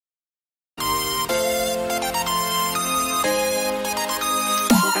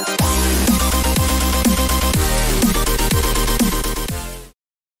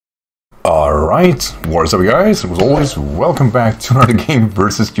Alright, what's up guys? As always, welcome back to another game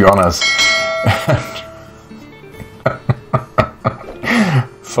versus Jonas.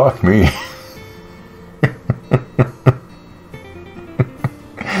 Fuck me.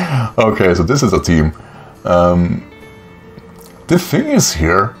 Okay, so this is a team. The thing is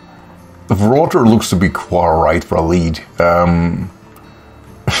here, the Rotor looks to be quite alright for a lead.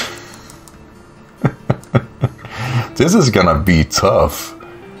 This is gonna be tough.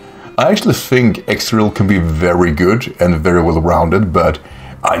 I actually think Excadrill can be very good and very well rounded, but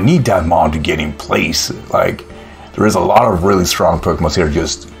I need that mod to get in place. Like, there is a lot of really strong Pokemon here,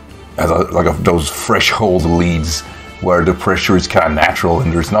 just as those threshold leads where the pressure is kind of natural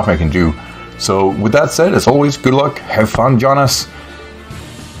and there's nothing I can do. So with that said, as always, good luck, have fun, Jonas.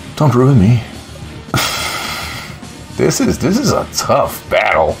 Don't ruin me. This is a tough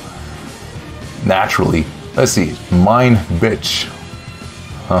battle. Naturally. Let's see. Mine bitch.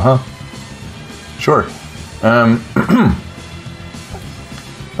 Sure. Now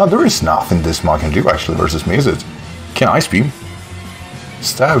there is nothing this mod can do actually versus me, is it? Can Ice Beam?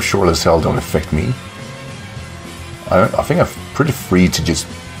 Stab sure as hell don't affect me. I think I'm pretty free to just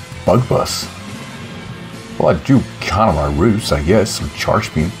Bug Buzz. Well, I do counter my roots, I guess, with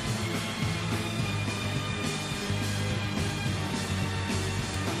Charge Beam.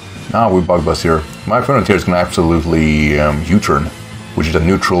 Now we Bug Buzz here. My opponent here is going to absolutely U-turn, which is a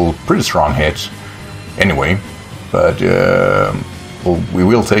neutral, pretty strong hit anyway, but well, we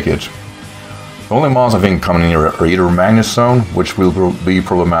will take it. The only mons I think coming in here are either Magnus Zone, which will be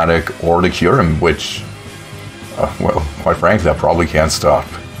problematic, or the Kyurem, which, well, quite frankly, I probably can't stop.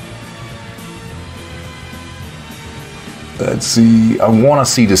 Let's see, I want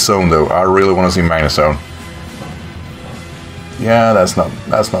to see the zone though, I really want to see Magnus Zone. Yeah, that's not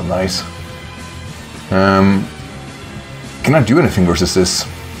nice. Can I do anything versus this?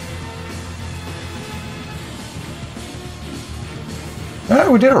 Yeah,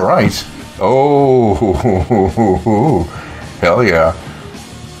 we did alright. Oh, hell yeah.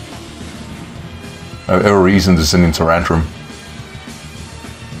 I have every reason to send in Tyrantrum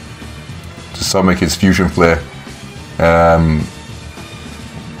to summon his Fusion Flare. And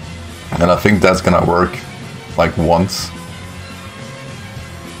I think that's gonna work like once.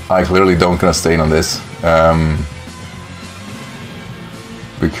 I clearly don't gonna stay on this.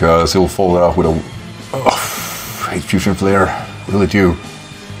 Because he'll follow it up with a hate Fusion Flare. Really do.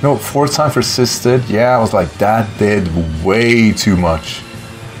 No, 4 times persisted. Yeah, I was like, that did way too much.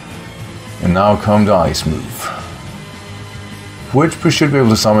 And now come the Ice move, which we should be able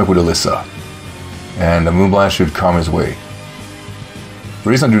to summon with Alyssa. And the Moonblast should come his way. The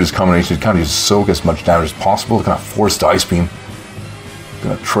reason I do this combination is kind of just soak as much damage as possible to kind of force the Ice Beam.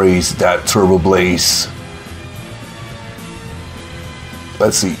 Gonna trace that Turbo Blaze.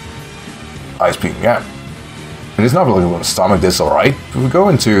 Let's see. Ice Beam, yeah. It is not really going to stomach this, alright. We're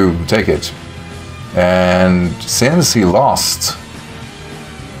going to take it. And since he lost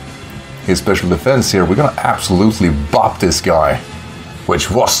his special defense here, we're going to absolutely bop this guy. Which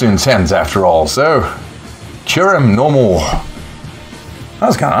was the intent after all. So, Kyurem no more. That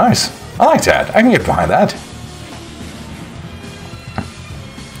was kind of nice. I like that. I can get behind that.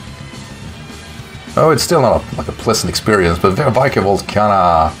 Oh, it's still not like a pleasant experience, but Vikavolt kind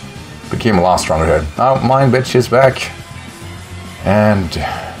of became a lot stronger here. Now, Mine Bitch is back. And,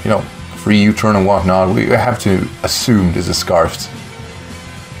 you know, free U-turn and whatnot. We have to assume this is Scarfed.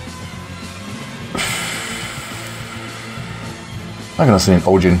 I'm gonna say an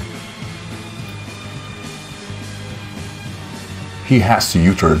Ojin. He has to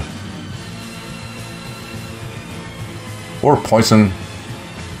U-turn. Or Poison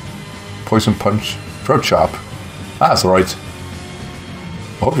Punch, Throat Chop. That's alright.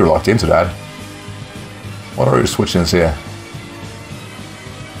 I hope you're locked into that. What are your switch-ins here?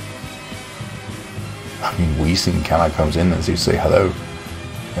 I mean, Weezing kind of comes in and you say hello.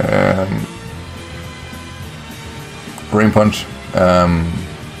 Brain Punch.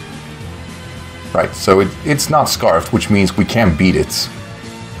 Right, so it's not Scarfed, which means we can't beat it.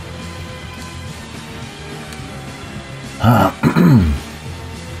 I'm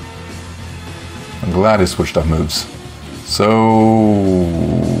glad he switched up moves. So,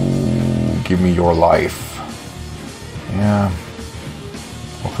 give me your life. Yeah,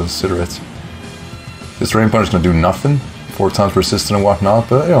 I'll consider it. This Rain Punch is gonna do nothing. 4 times persistent and whatnot,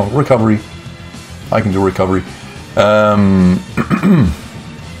 but you know, recovery. I can do recovery. That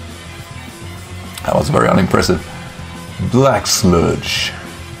was very unimpressive. Black Sludge.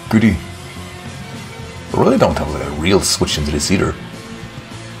 Goody. I really don't have a real switch into this either.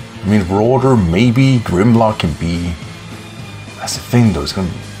 I mean, Rotor, maybe, Grimlock can be. That's the thing though, it's gonna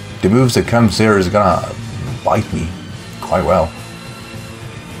the moves that comes here is gonna bite me quite well.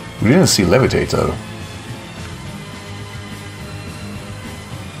 We didn't see Levitate though.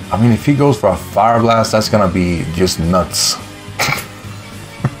 I mean, if he goes for a Fire Blast, that's gonna be just nuts.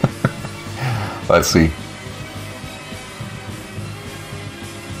 Let's see.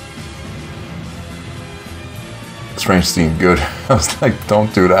 Strange Steam, good. I was like,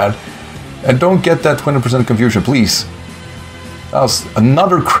 don't do that. And don't get that 20% confusion, please. That was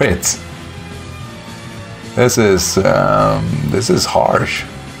another crit. This is harsh.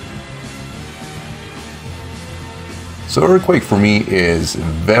 So Earthquake for me is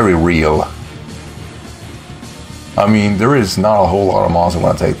very real. I mean, there is not a whole lot of monsters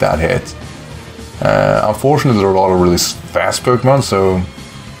when I take that hit. Unfortunately, there are a lot of really fast Pokemon, so...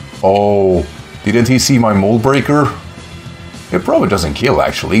 Oh, didn't he see my Mold Breaker? It probably doesn't kill,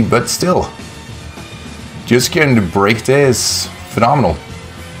 actually, but still. Just getting to break there is phenomenal.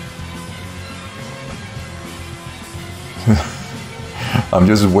 I'm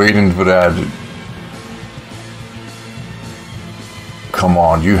just waiting for that. Come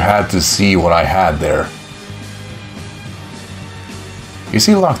on, you had to see what I had there. Is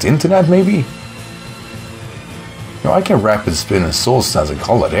he locked into that, maybe? No, I can Rapid Spin and Soul Stance and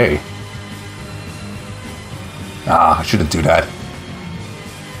call it A. Ah, I shouldn't do that.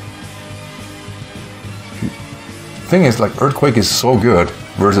 The thing is, like, Earthquake is so good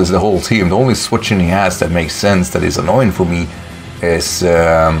versus the whole team. The only switching he has that makes sense, that is annoying for me, is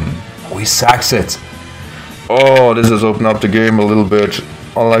he sacks it. Oh, this has opened up the game a little bit.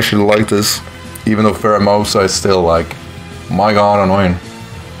 I'll actually like this, even though Pheromosa is still like, my god, annoying.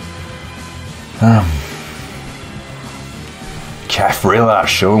 Cafrilla,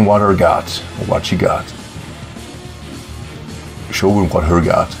 showing what her got, or what she got. Showing what her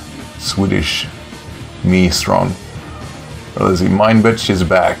got. Swedish, me strong. Well, let's see, Mind Bitch is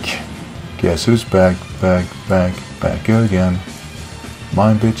back. Guess who's back, back again.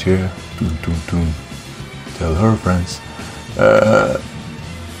 Mind Bitch here. Doom, doom, doom. Tell her friends.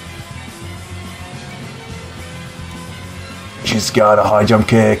 She's got a high jump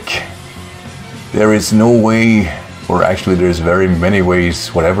kick. There is no way, or actually there's very many ways,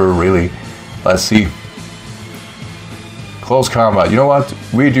 whatever, really. Let's see. Close combat. You know what?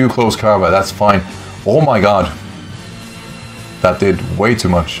 We do close combat. That's fine. Oh my god. That did way too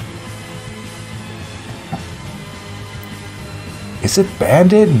much. Is it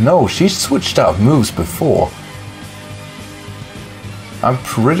Bandit? No, she switched out moves before. I'm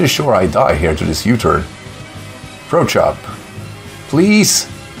pretty sure I die here to this U-turn. Throat Chop. Please.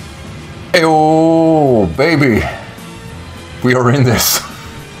 Oh, baby. We are in this.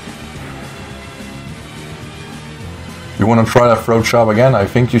 You want to try that Throat Chop again? I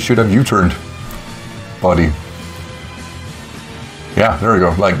think you should have U-turned, buddy. Yeah, there we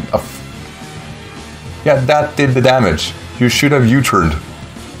go. Like, yeah, that did the damage. You should have U-turned.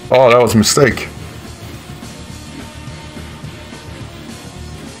 Oh, that was a mistake.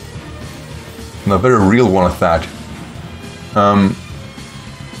 And a very real one at that.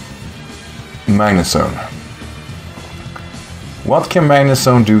 Magnezone. What can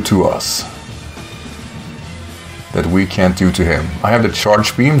Magnezone do to us that we can't do to him? I have the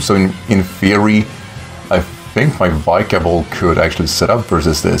Charge Beam, so in theory, I think my Vikavolt could actually set up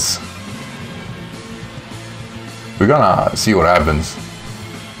versus this. We're gonna see what happens.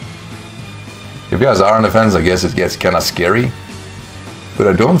 If he has Iron Defense, I guess it gets kinda scary. But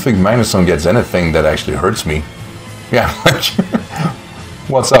I don't think Magnezone gets anything that actually hurts me. Yeah,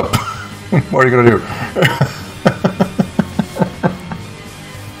 what's up? What are you gonna do?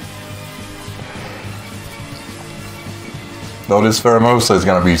 Though this Pheromosa is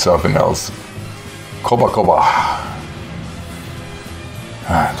gonna be something else. Koba Koba.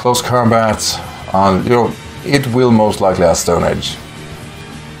 Close combat. You know, it will most likely have Stone Edge.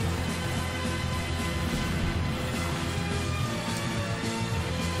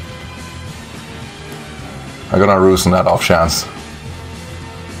 I'm gonna roost on that off chance.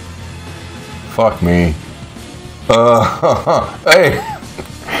 Fuck me. Hey!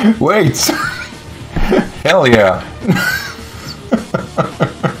 Wait! Hell yeah!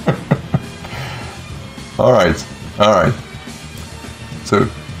 Alright, alright. So,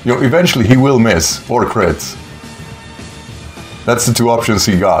 you know, eventually he will miss, or crits. That's the two options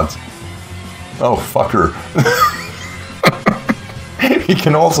he got. Oh, fucker. He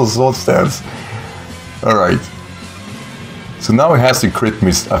can also Sword Stance. Alright. So now he has to crit me,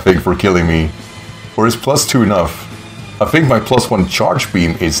 I think, for killing me. Or is +2 enough? I think my +1 Charge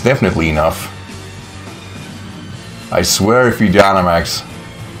Beam is definitely enough. I swear if he Dynamax.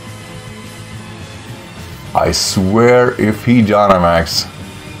 I swear if he Dynamax.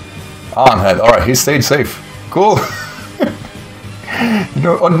 On head. Alright, he stayed safe. Cool.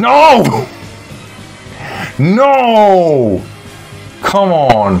 No, oh, no! No! Come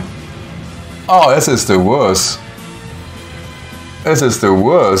on. Oh, this is the worst. This is the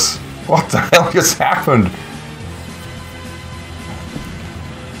worst. What the hell just happened?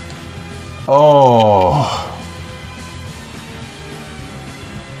 Oh.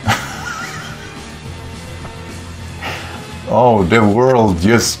 Oh, the world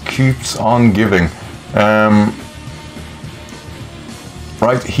just keeps on giving.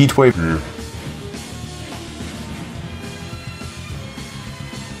 Right, heat wave.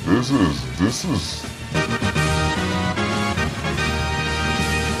 This is.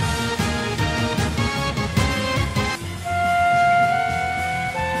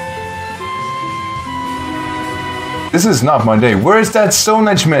 This is not my day. Where is that Stone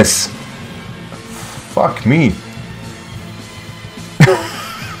Edge miss? Fuck me.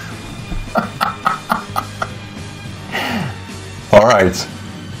 Alright.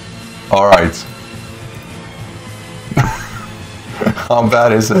 Alright. How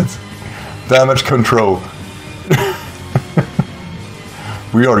bad is it? Damage control.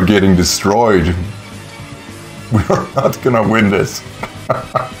 We are getting destroyed. We are not gonna win this.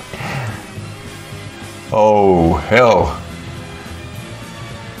 Oh, hell.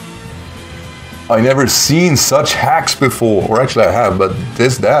 I never seen such hacks before. Or actually I have, but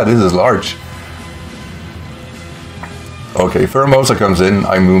this is large. Okay, Pheromosa comes in,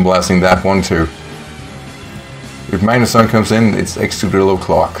 I'm Moonblasting that one too. If Magnuson comes in, it's Excadrill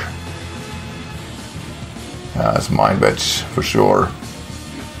o'clock. That's mine bitch, for sure.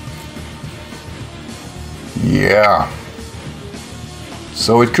 Yeah.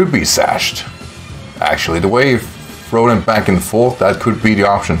 So it could be sashed. Actually, the way you throw them back and forth, that could be the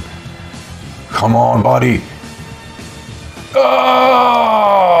option. Come on, buddy.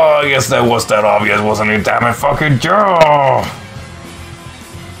 Oh, I guess that was that obvious, wasn't it? Damn it, fucking Joe.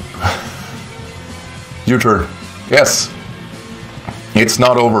 Your turn. Yes. It's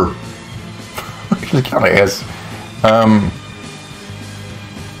not over. It kind of is.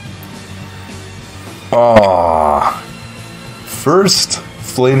 First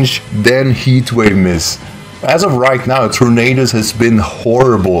flinch, then heatwave miss. As of right now, Tornadoes has been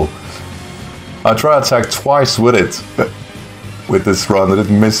horrible. I tried to attack twice with it, with this run, and it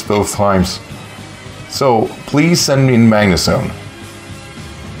missed both times. So, please send me in Magnezone.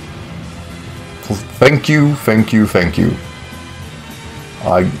 Thank you, thank you, thank you.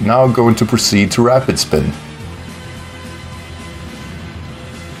 I'm now going to proceed to Rapid Spin.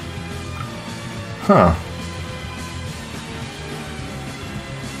 Huh.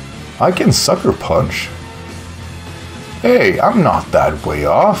 I can Sucker Punch. Hey, I'm not that way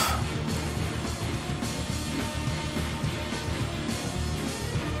off.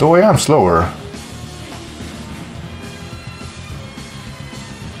 Though I am slower.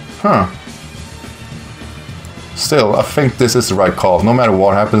 Huh. Still, I think this is the right call. No matter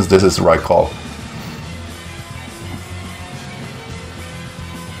what happens, this is the right call.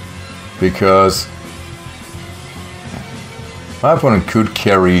 Because my opponent could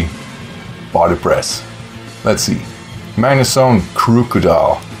carry Body Press. Let's see. Magnezone,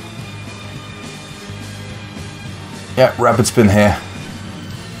 Crocodile. Yeah, Rapid Spin here.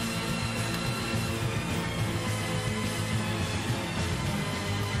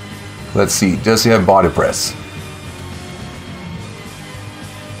 Let's see, does he have Body Press?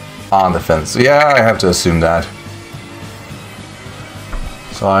 On defense. Yeah, I have to assume that.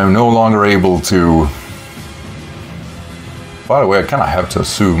 So I'm no longer able to... By the way, I kind of have to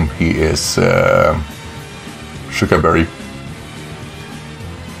assume he is Sugarberry.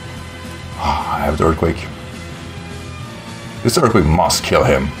 I have the Earthquake. This Earthquake must kill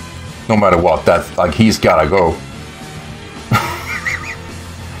him. No matter what, that, like, he's gotta go.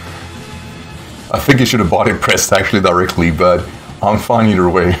 I think he should have body pressed actually directly, but I'm fine either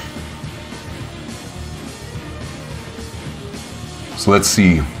way. So let's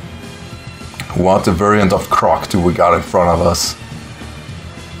see. What the variant of Croc do we got in front of us?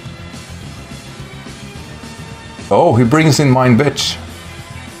 Oh, he brings in Mine Bitch.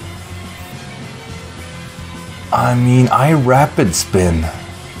 I mean, I Rapid Spin.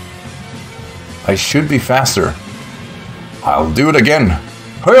 I should be faster. I'll do it again.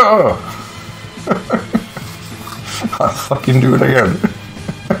 Hiya! I'll fucking do it again.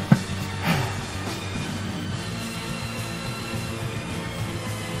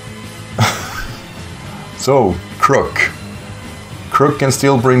 So, Crook. Crook can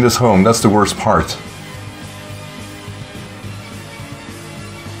still bring this home, that's the worst part.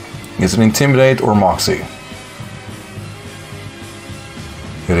 Is it Intimidate or Moxie?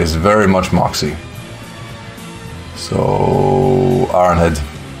 It is very much Moxie. So Ironhead.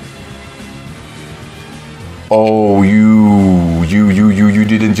 Oh, you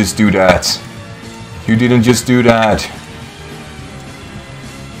didn't just do that. You didn't just do that.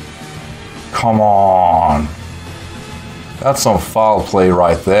 Come on. That's some foul play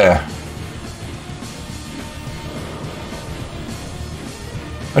right there.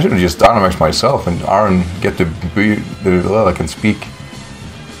 I should have just Dynamaxed myself and Aaron get to be the that can speak.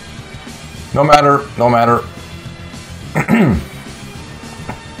 No matter, no matter.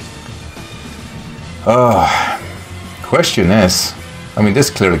 Question is, I mean, this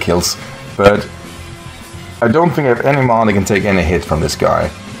clearly kills, but I don't think I have any mon that can take any hit from this guy.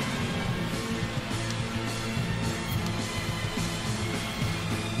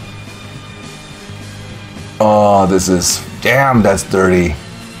 Oh, this is... Damn, that's dirty.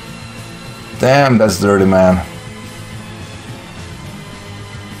 Damn, that's dirty, man.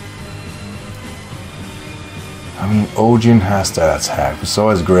 I mean, Ojin has that attack, so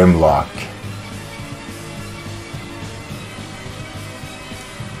has Grimlock.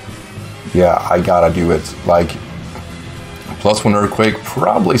 Yeah, I gotta do it. Like, +1 Earthquake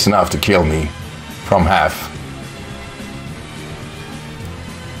probably is enough to kill me from half.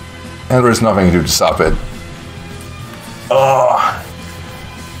 And there's nothing to do to stop it. Oh,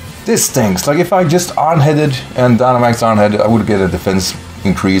 this stinks. Like, if I just Ironheaded and Dynamax Ironheaded, I would get a defense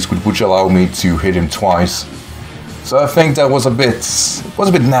increase, which allow me to hit him twice. So I think that was a bit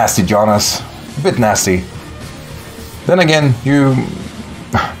nasty, Jonas. A bit nasty. Then again,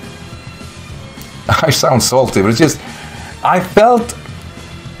 I sound salty, but it's just, I felt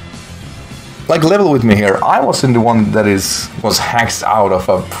like level with me here. I wasn't the one that was hacked out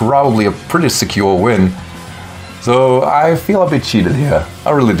of probably a pretty secure win. So I feel a bit cheated here.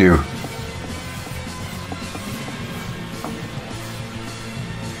 I really do.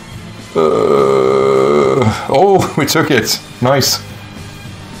 Oh, we took it. Nice.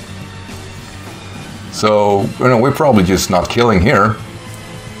 So, you know, we're probably just not killing here.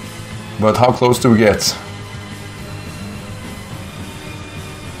 But how close do we get?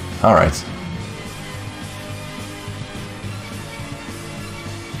 Alright.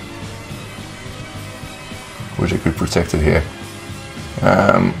 Wish I could protect it here.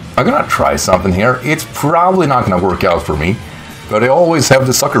 I'm gonna try something here. It's probably not gonna work out for me, but I always have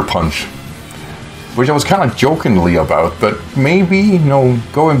the sucker punch, which I was kind of jokingly about, but maybe, you know,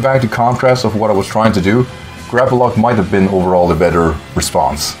 going back to contrast of what I was trying to do, Grapple Lock might have been overall the better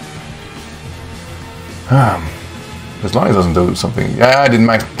response. As long as it doesn't do something. Yeah, I didn't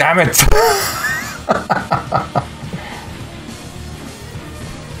max. Damn it!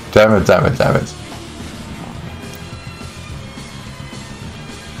 Damn it, damn it, damn it.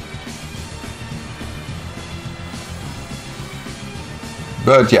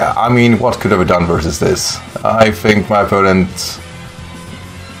 But yeah, I mean, what could I have done versus this? I think my opponent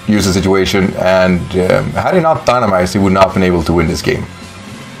used the situation, and had he not Dynamaxed, he would not have been able to win this game.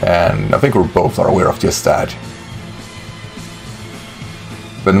 And I think we both are aware of just that.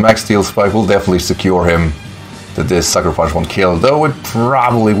 But the Max Steel Spike will definitely secure him that this Sucker Punch won't kill, though it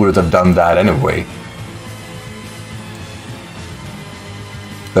probably would have done that anyway.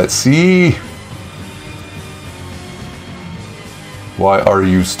 Let's see. Why are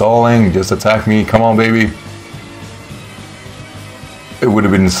you stalling? Just attack me. Come on, baby. It would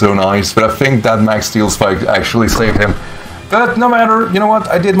have been so nice, but I think that Max Steel Spike actually saved him. But no matter, you know what?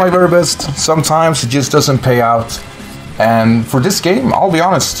 I did my very best. Sometimes it just doesn't pay out. And for this game, I'll be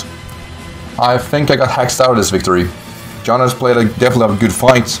honest, I think I got hacked out of this victory. Jonas played definitely a good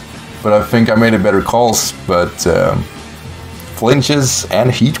fight, but I think I made better calls. But flinches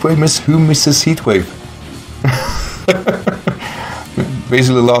and Heatwave, who misses Heatwave?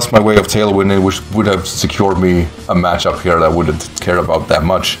 Basically lost my way of tailwinding, which would have secured me a matchup here that I wouldn't care about that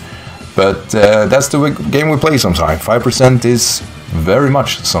much. But that's the game we play sometimes. 5% is very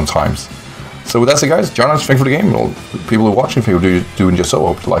much sometimes. So that's it, guys. Jonas, thanks for the game. People who are watching, people doing just so.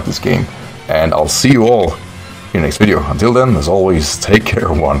 Hope you like this game. And I'll see you all in the next video. Until then, as always, take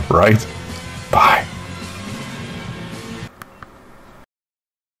care, one, right?